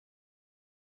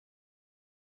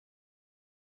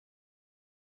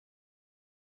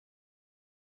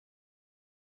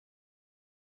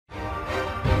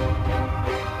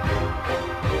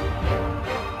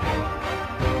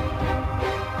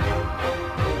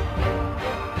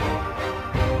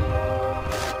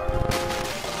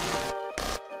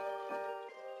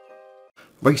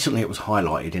Recently it was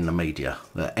highlighted in the media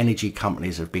that energy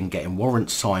companies have been getting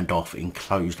warrants signed off in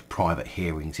closed private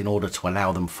hearings in order to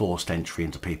allow them forced entry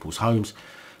into people's homes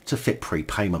to fit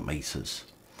prepayment meters.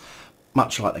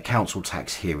 Much like the council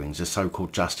tax hearings, a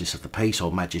so-called justice of the peace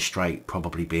or magistrate,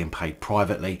 probably being paid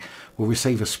privately, will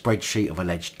receive a spreadsheet of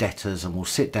alleged debtors and will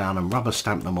sit down and rubber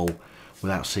stamp them all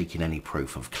without seeking any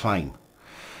proof of claim.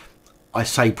 I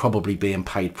say probably being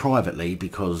paid privately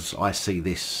because I see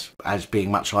this as being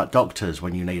much like doctors.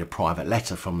 When you need a private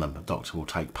letter from them, a doctor will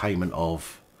take payment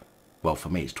of, well, for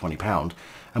me it's £20,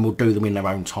 and will do them in their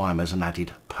own time as an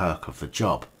added perk of the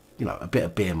job. You know, a bit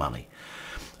of beer money.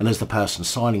 And as the person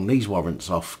signing these warrants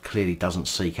off clearly doesn't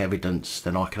seek evidence,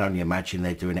 then I can only imagine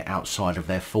they're doing it outside of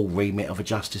their full remit of a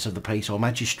justice of the peace or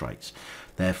magistrates,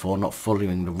 therefore not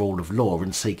following the rule of law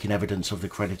and seeking evidence of the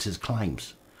creditor's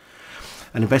claims.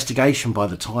 An investigation by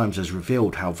the Times has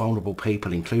revealed how vulnerable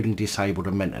people, including disabled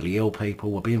and mentally ill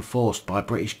people, were being forced by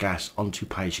British Gas onto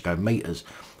pay-as-you-go meters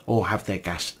or have their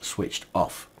gas switched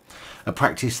off. A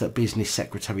practice that Business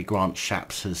Secretary Grant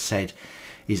Shapps has said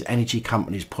is energy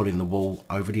companies pulling the wool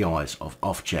over the eyes of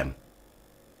Ofgem.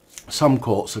 Some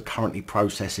courts are currently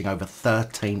processing over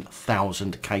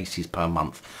 13,000 cases per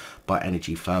month by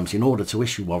energy firms in order to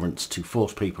issue warrants to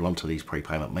force people onto these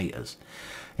prepayment meters.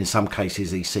 In some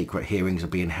cases, these secret hearings are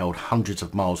being held hundreds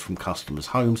of miles from customers'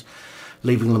 homes,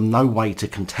 leaving them no way to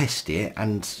contest it,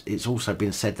 and it's also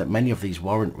been said that many of these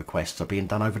warrant requests are being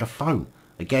done over the phone,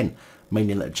 again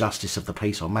meaning that a justice of the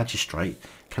peace or magistrate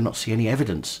cannot see any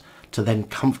evidence to then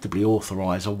comfortably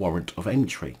authorise a warrant of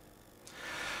entry.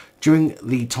 During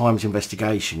the Times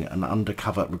investigation, an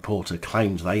undercover reporter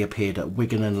claimed they appeared at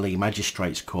Wigan and Leigh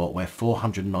Magistrates Court where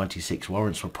 496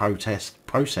 warrants were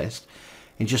processed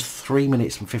in just 3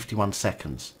 minutes and 51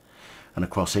 seconds. And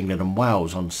across England and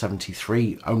Wales only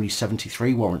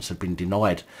 73 warrants have been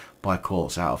denied by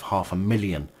courts out of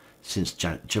 500,000 since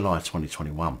July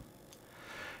 2021.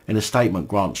 In a statement,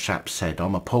 Grant Shapps said,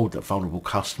 "I'm appalled that vulnerable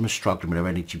customers struggling with their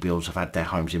energy bills have had their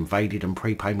homes invaded and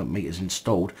prepayment meters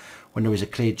installed when there is a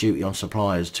clear duty on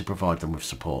suppliers to provide them with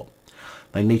support.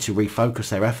 They need to refocus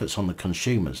their efforts on the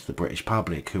consumers, the British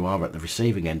public, who are at the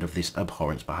receiving end of this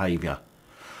abhorrent behaviour.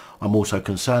 I'm also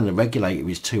concerned the regulator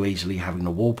is too easily having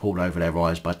the wool pulled over their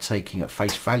eyes by taking at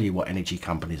face value what energy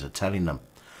companies are telling them.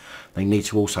 They need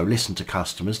to also listen to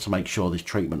customers to make sure this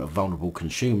treatment of vulnerable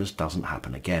consumers doesn't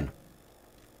happen again."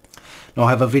 Now,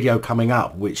 I have a video coming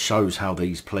up which shows how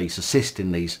these police assist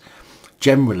in these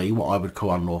generally what I would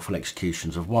call unlawful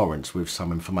executions of warrants, with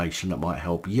some information that might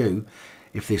help you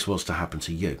if this was to happen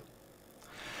to you.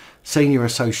 Senior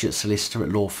Associate Solicitor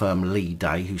at law firm Lee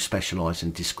Day, who specialise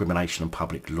in discrimination and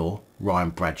public law, Ryan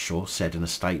Bradshaw, said in a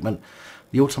statement,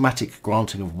 "The automatic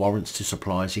granting of warrants to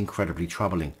supply is incredibly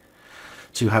troubling.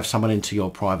 To have someone into your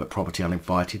private property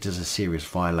uninvited is a serious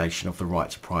violation of the right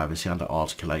to privacy under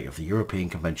Article 8 of the European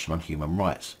Convention on Human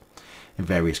Rights. In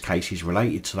various cases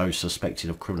related to those suspected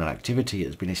of criminal activity, it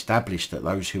has been established that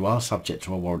those who are subject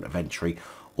to a warrant of entry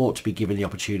ought to be given the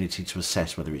opportunity to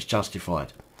assess whether it's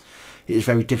justified. It is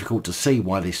very difficult to see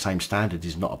why this same standard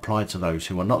is not applied to those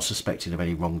who are not suspected of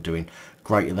any wrongdoing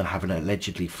greater than having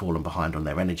allegedly fallen behind on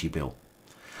their energy bill.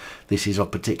 This is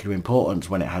of particular importance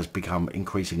when it has become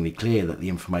increasingly clear that the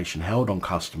information held on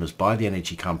customers by the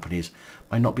energy companies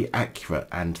may not be accurate,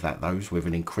 and that those with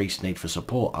an increased need for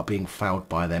support are being failed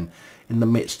by them in the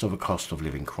midst of a cost of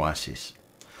living crisis.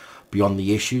 Beyond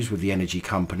the issues with the energy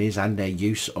companies and their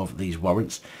use of these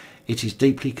warrants, it is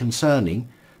deeply concerning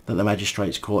that the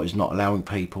Magistrates Court is not allowing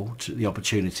people the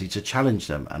opportunity to challenge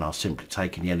them and are simply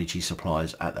taking the energy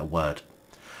suppliers at their word.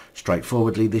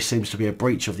 Straightforwardly, this seems to be a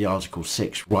breach of the Article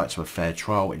 6 right to a fair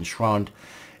trial enshrined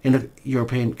in the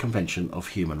European Convention of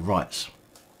Human Rights."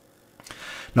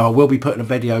 Now, I will be putting a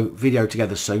video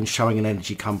together soon showing an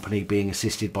energy company being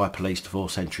assisted by police to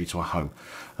force entry to a home,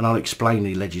 and I'll explain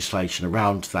the legislation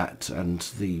around that and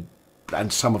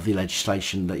some of the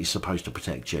legislation that is supposed to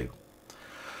protect you.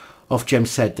 Ofgem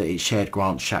said that it shared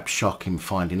Grant Shapps' shock in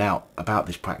finding out about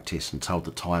this practice and told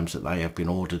the Times that they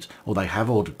have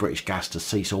ordered British Gas to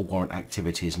cease all warrant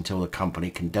activities until the company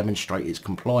can demonstrate its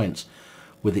compliance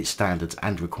with its standards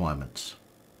and requirements.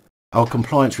 "Our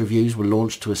compliance reviews were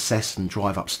launched to assess and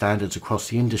drive up standards across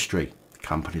the industry.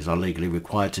 Companies are legally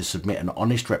required to submit an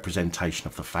honest representation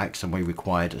of the facts, and we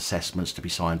required assessments to be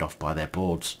signed off by their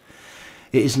boards.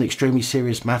 It is an extremely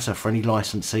serious matter for any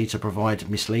licensee to provide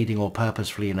misleading or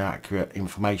purposefully inaccurate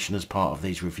information as part of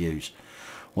these reviews.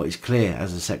 What is clear,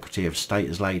 as the Secretary of State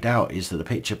has laid out, is that the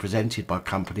picture presented by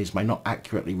companies may not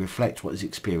accurately reflect what is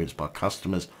experienced by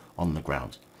customers on the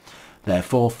ground.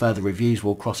 Therefore, further reviews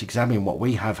will cross-examine what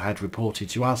we have had reported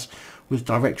to us with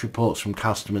direct reports from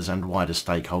customers and wider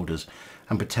stakeholders,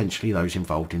 and potentially those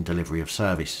involved in delivery of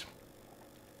service.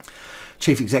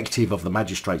 Chief Executive of the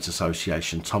Magistrates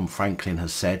Association, Tom Franklin,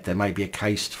 has said there may be a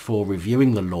case for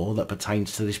reviewing the law that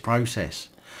pertains to this process,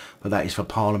 but that is for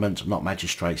Parliament, not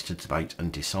magistrates, to debate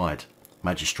and decide.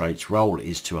 Magistrates' role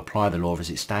is to apply the law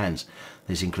as it stands.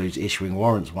 This includes issuing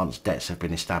warrants once debts have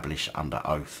been established under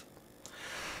oath,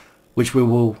 which we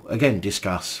will again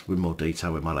discuss with more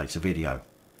detail in my later video.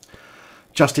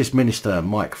 Justice Minister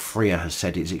Mike Freer has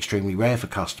said it is extremely rare for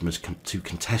customers to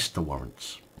contest the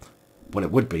warrants. Well,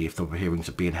 it would be if the hearings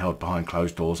are being held behind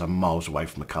closed doors and miles away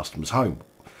from the customer's home.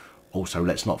 Also,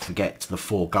 let's not forget the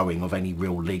foregoing of any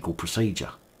real legal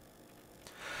procedure.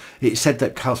 It's said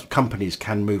that companies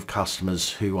can move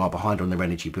customers who are behind on their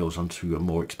energy bills onto a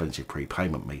more expensive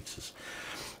prepayment meters.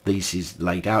 This is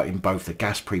laid out in both the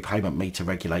Gas Prepayment Meter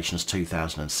Regulations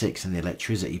 2006 and the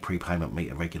Electricity Prepayment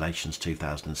Meter Regulations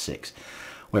 2006,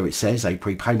 where it says a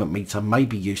prepayment meter may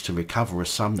be used to recover a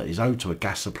sum that is owed to a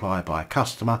gas supplier by a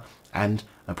customer, and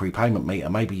a prepayment meter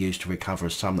may be used to recover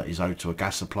a sum that is owed to a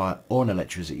gas supplier or an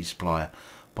electricity supplier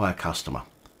by a customer,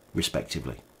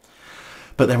 respectively.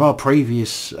 But there are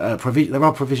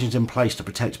provisions in place to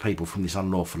protect people from this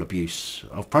unlawful abuse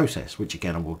of process, which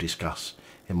again I will discuss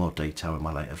in more detail in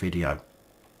my later video.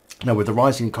 Now, with the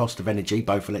rising cost of energy,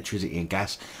 both electricity and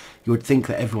gas, you would think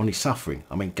that everyone is suffering.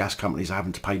 I mean, gas companies are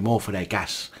having to pay more for their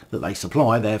gas that they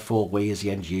supply, therefore we as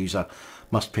the end user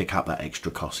must pick up that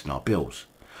extra cost in our bills.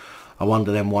 I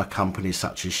wonder then why companies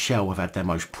such as Shell have had their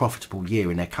most profitable year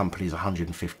in their company's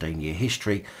 115-year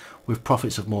history, with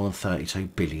profits of more than £32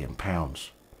 billion.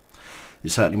 It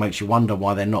certainly makes you wonder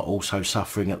why they're not also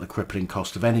suffering at the crippling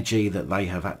cost of energy that they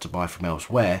have had to buy from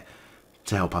elsewhere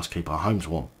to help us keep our homes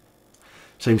warm.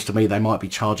 Seems to me they might be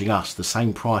charging us the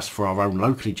same price for our own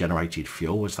locally generated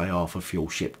fuel as they are for fuel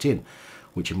shipped in,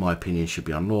 which in my opinion should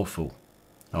be unlawful.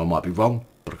 Now, I might be wrong,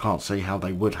 but I can't see how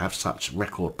they would have such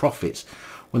record profits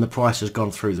when the price has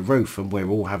gone through the roof and we're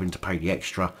all having to pay the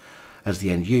extra as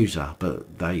the end user,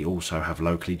 but they also have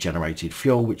locally generated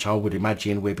fuel, which I would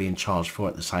imagine we're being charged for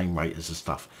at the same rate as the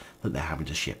stuff that they're having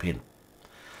to ship in.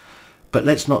 But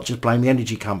let's not just blame the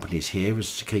energy companies here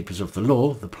as keepers of the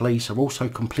law. The police are also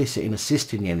complicit in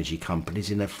assisting the energy companies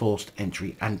in their forced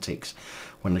entry antics,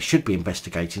 when they should be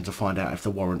investigating to find out if the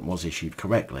warrant was issued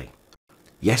correctly.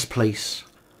 Yes, police,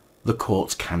 the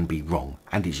courts can be wrong,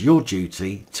 and it's your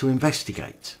duty to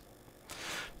investigate.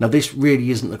 Now, this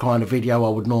really isn't the kind of video I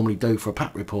would normally do for a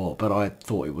PAT report, but I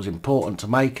thought it was important to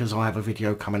make as I have a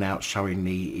video coming out showing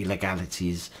the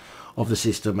illegalities of the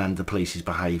system and the police's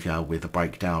behaviour, with a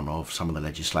breakdown of some of the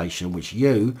legislation which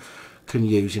you can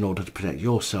use in order to protect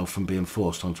yourself from being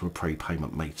forced onto a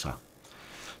prepayment meter.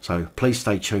 So please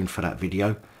stay tuned for that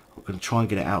video. I'm going to try and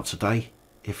get it out today.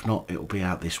 If not, it will be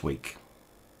out this week.